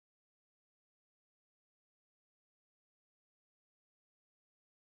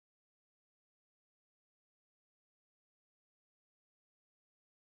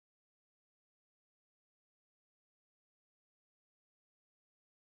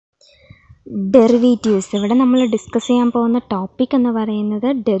Derivatives ഇവിടെ നമ്മൾ discuss ചെയ്യാൻ പോകുന്ന ടോപ്പിക് എന്ന് പറയുന്നത്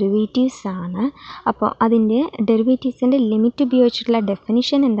ഡെറിവേറ്റീവ്സ് ആണ്. അപ്പോൾ അതിൻ്റെ ഡെറിവേറ്റീവ്സിൻ്റെ ലിമിറ്റ് ഉപയോഗിച്ചിട്ടുള്ള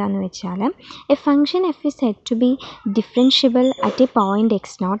ഡെഫിനിഷൻ എന്താണെന്ന് വെച്ചാൽ A function F is Z to B differentiable at A point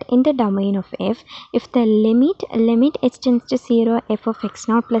X not in the domain of F if the limit H tense to 0 F of X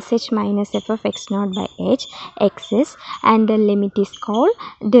not plus H minus F of X not by H എക്സിസ് and the limit is called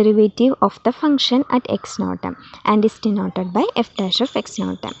derivative of the function at X not and is denoted by F dash of X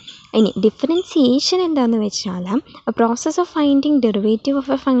not. ഇനി differentiation എന്താണെന്ന് വെച്ചാൽ process of finding derivative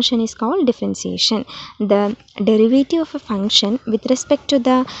of A function is called differentiation. The derivative of A function with respect to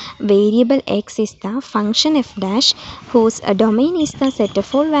the variable X is the function F dash whose domain is the set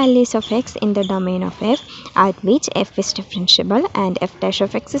of all values of X in the domain of F at which F is differentiable and F dash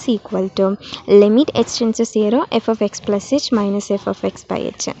of X is equal to limit H tense to 0 F of X plus H minus F of X by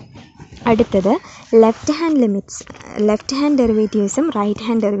H. അടുത്തത് left hand ഡെറിവേറ്റീവ്സും right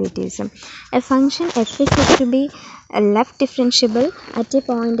hand ഡെറിവേറ്റീവ്സും. A function F is Z to B left differentiable at a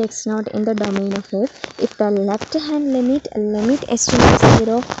point x naught in the domain of f if the left hand limit h tends to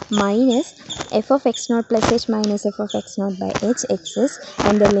 0 minus f of x naught plus h minus f of x naught by h exists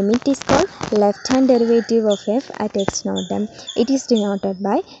and the limit is called left hand derivative of f at x naught. It is denoted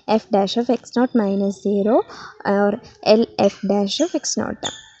by f dash of x naught minus 0 or l f dash of x naught.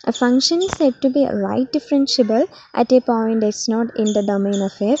 A function is said to be right differentiable at a point x naught in the domain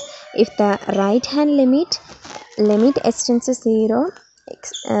of f if the right hand limit h tends to 0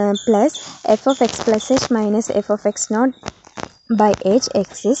 plus f of x plus h minus f of x naught by h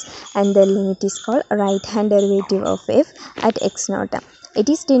exists and the limit is called right hand derivative of f at x naught. It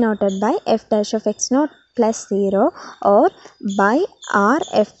is denoted by f dash of x naught plus 0 or by r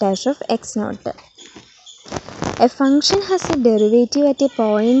f dash of x naught. A function has a derivative at a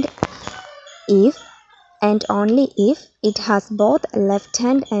point if and only if it has both left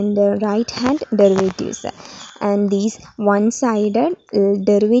hand and right hand derivatives and these one-sided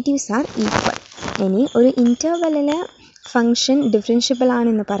derivatives are equal. ഇനി ഒരു ഇൻ്റർവെല്ലിൽ function differentiable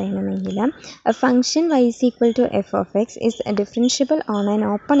ആണെന്ന് പറയണമെങ്കിൽ a function y is equal to f of x is differentiable on an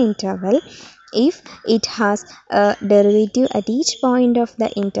open interval if it has a derivative at each point of the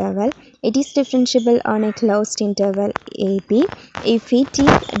interval. It is differentiable on a closed interval ab if it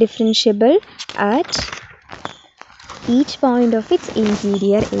is differentiable at each point of its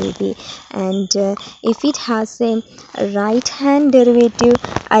interior ab and if it has a right hand derivative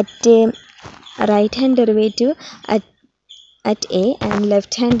at a and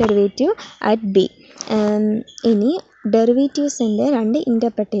left hand derivative at b. ഇനി ഡെറിവേറ്റീവ്സിൻ്റെ രണ്ട്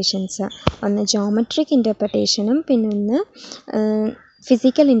interpretations, ഒന്ന് geometric ഇൻ്റർപ്രിട്ടേഷനും പിന്നെ ഒന്ന്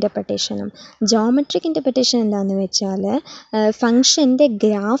physical ഇൻ്റർപ്രിട്ടേഷനും. Geometric interpretation എന്താണെന്ന് വെച്ചാൽ ഫംഗ്ഷൻ്റെ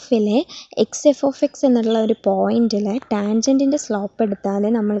ഗ്രാഫിലെ X F of X എന്നുള്ള ഒരു പോയിൻറ്റിൽ ടാൻജൻറ്റിൻ്റെ സ്ലോപ്പ് എടുത്താൽ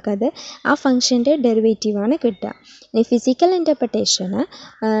നമ്മൾക്കത് ആ ഫംഗ്ഷൻ്റെ ഡെറിവേറ്റീവാണ് കിട്ടുക. ഇനി physical ഇൻ്റർപ്രിട്ടേഷന്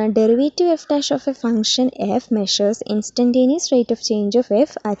derivative F dash of A function F measures instantaneous rate of change of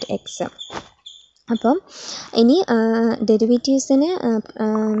F at X. അപ്പം ഇനി ഡെറിവേറ്റീവ്സിന്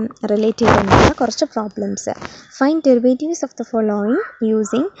റിലേറ്റ് ചെയ്തിട്ടുള്ള കുറച്ച് problems. Find derivatives of the following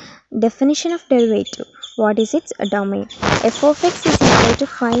using definition of derivative. What is it's domain? F of X is equal to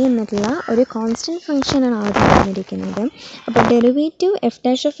 5 എന്നുള്ള ഒരു constant ഫംഗ്ഷനാണ് ആദ്യം പറഞ്ഞിരിക്കുന്നത്. അപ്പോൾ derivative F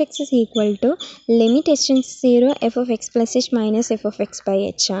dash of X is equal to limit H tense 0 F of X plus H minus F of X by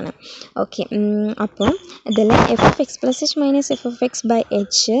H ആണ്. Okay, അപ്പോൾ ഇതിൽ F of X plus H minus F of X by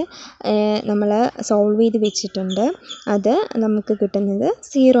H നമ്മൾ solve ചെയ്ത് വെച്ചിട്ടുണ്ട്. അത് നമുക്ക് കിട്ടുന്നത്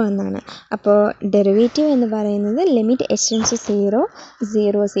 0 എന്നാണ്. അപ്പോൾ ഡെറിവേറ്റീവ് എന്ന് പറയുന്നത് limit H tense 0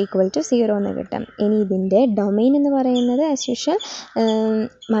 is equal to 0 എന്ന് കിട്ടും. ഇനി ഇതിൻ്റെ ഡൊമൈൻ എന്ന് പറയുന്നത് ആസ് യൂഷ്വൽ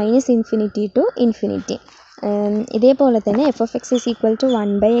 -∞ ടു ∞. ഇതേപോലെ തന്നെ F of X is equal to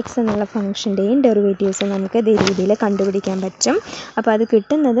 1/x എന്നുള്ള ഫംഗ്ഷൻ്റെയും ഡെറിവേറ്റീവ്സ് നമുക്ക് ഇതേ രീതിയിൽ കണ്ടുപിടിക്കാൻ പറ്റും. അപ്പോൾ അത്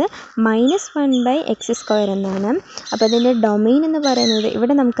കിട്ടുന്നത് -1/x² എന്നാണ്. അപ്പോൾ അതിൻ്റെ ഡൊമൈൻ എന്ന് പറയുന്നത്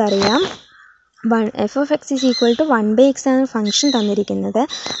ഇവിടെ നമുക്കറിയാം F of X is equal to 1/x ആണ് ഫംഗ്ഷൻ തന്നിരിക്കുന്നത്.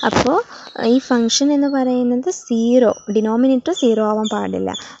 അപ്പോൾ ഈ ഫംഗ്ഷൻ എന്ന് പറയുന്നത് 0, ഡിനോമിനേറ്റർ 0 ആവാൻ പാടില്ല.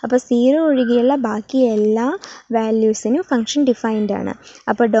 അപ്പോൾ 0 ഒഴികെയുള്ള ബാക്കി എല്ലാ വാല്യൂസിനും ഫംഗ്ഷൻ ഡിഫൈൻഡ് ആണ്.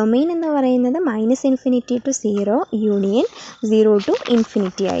 അപ്പോൾ ഡൊമൈൻ എന്ന് പറയുന്നത് -∞ ടു 0 യൂണിയൻ 0 ടു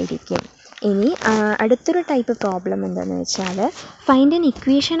 ∞ ആയിരിക്കും. ഇനി അടുത്തൊരു ടൈപ്പ് പ്രോബ്ലം എന്താണെന്ന് വെച്ചാൽ find an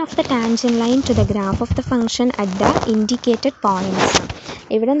equation of the tangent line to the graph of the function at the indicated points.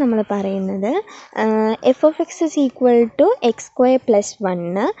 ഇവിടെ നമ്മൾ പറയുന്നത് F of X is equal to x² +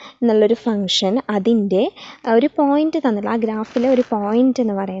 1 എന്നുള്ളൊരു ഫംഗ്ഷൻ, അതിൻ്റെ ഒരു പോയിൻ്റ് തന്നില്ല. ആ ഗ്രാഫിലെ ഒരു പോയിൻ്റ്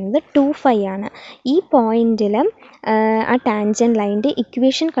എന്ന് പറയുന്നത് 2, 5 ആണ്. ഈ പോയിൻറ്റിൽ ആ ടാൻജൻറ്റ് ലൈൻ്റെ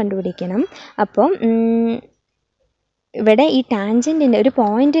ഇക്വേഷൻ കണ്ടുപിടിക്കണം. അപ്പം ഇവിടെ ഈ ടാൻജൻറ്റിൻ്റെ ഒരു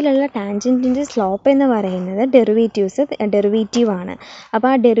പോയിന്റിലുള്ള ടാൻജൻറ്റിൻ്റെ സ്ലോപ്പ് എന്ന് പറയുന്നത് ഡെറിവേറ്റീവ് ആണ്. അപ്പോൾ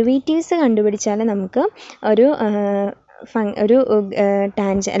ആ ഡെറിവേറ്റീവ്സ് കണ്ടുപിടിച്ചാൽ നമുക്ക് ഒരു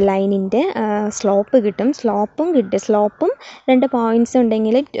ലൈനിൻ്റെ സ്ലോപ്പ് കിട്ടും. സ്ലോപ്പും 2 പോയിൻറ്റ്സ്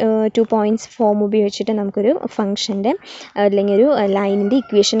ഉണ്ടെങ്കിൽ 2 പോയിൻറ്റ്സ് ഫോം ഉപയോഗിച്ചിട്ട് നമുക്കൊരു ഫംഗ്ഷൻ്റെ അല്ലെങ്കിൽ ഒരു ലൈനിൻ്റെ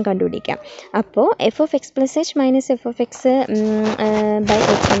ഇക്വേഷൻ കണ്ടുപിടിക്കാം. അപ്പോൾ f(x+h - f(x)/x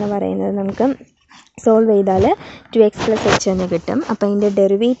എന്ന് പറയുന്നത് നമുക്ക് സോൾവ് ചെയ്താൽ 2x+h എന്ന് കിട്ടും. അപ്പോൾ അതിൻ്റെ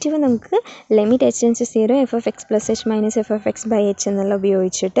ഡെറിവേറ്റീവ് നമുക്ക് ലിമിറ്റ് h → 0 f(x+h - f(x)/h എന്നുള്ള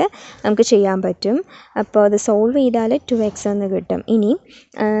ഉപയോഗിച്ചിട്ട് നമുക്ക് ചെയ്യാൻ പറ്റും. അപ്പോൾ അത് സോൾവ് ചെയ്താൽ 2x എന്ന് കിട്ടും. ഇനി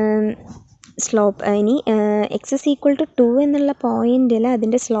x = 2 എന്നുള്ള പോയിന്റിൽ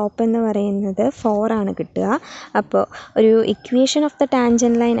അതിൻ്റെ സ്ലോപ്പ് എന്ന് പറയുന്നത് 4 ആണ് കിട്ടുക. അപ്പോൾ ഒരു equation of the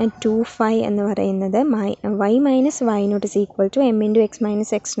tangent line at 2, 5 എന്ന് പറയുന്നത് y - y0 = m × x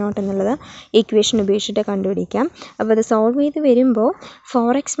 - x0 എന്നുള്ളത് ഇക്വേഷൻ ഉപയോഗിച്ചിട്ട് കണ്ടുപിടിക്കാം. അപ്പോൾ അത് സോൾവ് ചെയ്ത് വരുമ്പോൾ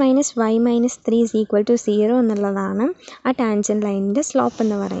 4x - y - 3 = 0 എന്നുള്ളതാണ് ആ ടാൻജൻറ്റ് ലൈനിൻ്റെ സ്ലോപ്പ്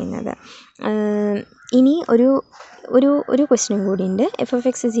എന്ന് പറയുന്നത്. ഇനി ഒരു ക്വസ്റ്റ്യൻ കൂടി ഉണ്ട്.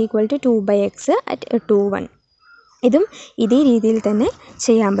 f(x) = 2/x at 2, 1. ഇതും ഇതേ രീതിയിൽ തന്നെ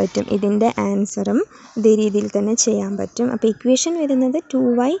ചെയ്യാൻ പറ്റും. ഇതിൻ്റെ ആൻസറും ഇതേ രീതിയിൽ തന്നെ ചെയ്യാൻ പറ്റും. അപ്പോൾ ഇക്വേഷൻ വരുന്നത്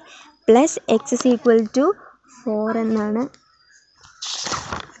 2y + x = 4 എന്നാണ്.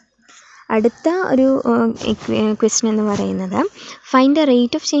 അടുത്ത ഒരു ക്വസ്റ്റ്യൻ എന്ന് പറയുന്നത് find the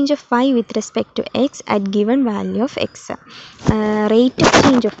rate of change of y with respect to x at given value of x. Rate of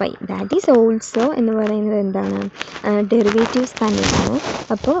change of y that is also എന്ന് പറയുന്നത് എന്താണ്, ഡെറിവേറ്റീവ്സ് തന്നെയാണ്.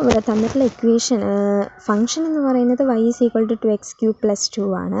 അപ്പോൾ ഇവിടെ തന്നിട്ടുള്ള ഇക്വേഷൻ ഫംഗ്ഷൻ എന്ന് പറയുന്നത് y = 2x³ + 2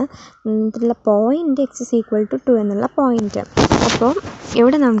 ആണ്. എന്നിട്ടുള്ള പോയിൻ്റ് x = 2 എന്നുള്ള പോയിൻ്റ്. അപ്പോൾ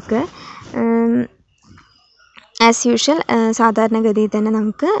ഇവിടെ നമുക്ക് ആസ് യൂഷ്വൽ സാധാരണഗതിയിൽ തന്നെ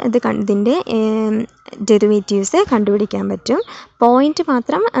നമുക്ക് ഇതിൻ്റെ ഡെറിവേറ്റീവ്സ് കണ്ടുപിടിക്കാൻ പറ്റും. പോയിൻ്റ്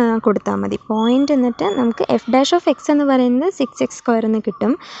മാത്രം കൊടുത്താൽ മതി. പോയിൻ്റ് എന്നിട്ട് നമുക്ക് f' എന്ന് പറയുന്നത് 6x² എന്ന്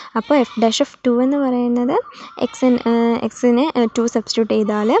കിട്ടും. അപ്പോൾ f' എന്ന് പറയുന്നത് എക്സിനെ 2 സബ്സ്റ്റിറ്റ്യൂട്ട്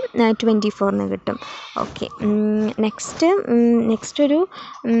ചെയ്താൽ 24 എന്ന് കിട്ടും. ഓക്കെ, നെക്സ്റ്റ് ഒരു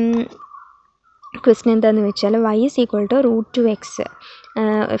ക്വസ്റ്റ്യൻ എന്താണെന്ന് വെച്ചാൽ y = √2x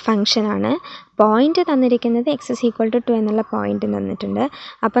ഫംഗ്ഷനാണ്. പോയിൻ്റ് തന്നിരിക്കുന്നത് x = 2 എന്നുള്ള പോയിൻ്റ് തന്നിട്ടുണ്ട്.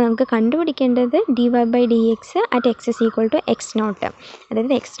 അപ്പോൾ നമുക്ക് കണ്ടുപിടിക്കേണ്ടത് dy/dx at x = x0.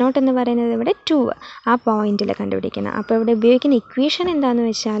 അതായത് x0 എന്ന് പറയുന്നത് ഇവിടെ 2 ആ പോയിന്റിൽ കണ്ടുപിടിക്കണം. അപ്പോൾ ഇവിടെ ഉപയോഗിക്കുന്ന ഇക്വേഷൻ എന്താണെന്ന്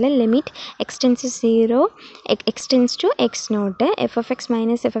വെച്ചാൽ limit x → 0 x → x0 f(x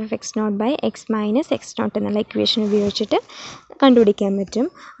 - f(x0/x - x0) എന്നുള്ള ഇക്വേഷൻ ഉപയോഗിച്ചിട്ട് കണ്ടുപിടിക്കാൻ പറ്റും.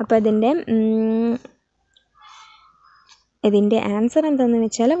 അപ്പോൾ ഇതിൻ്റെ ആൻസർ എന്താണെന്ന്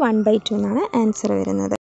വെച്ചാൽ 1/2 എന്നാണ് ആൻസർ വരുന്നത്.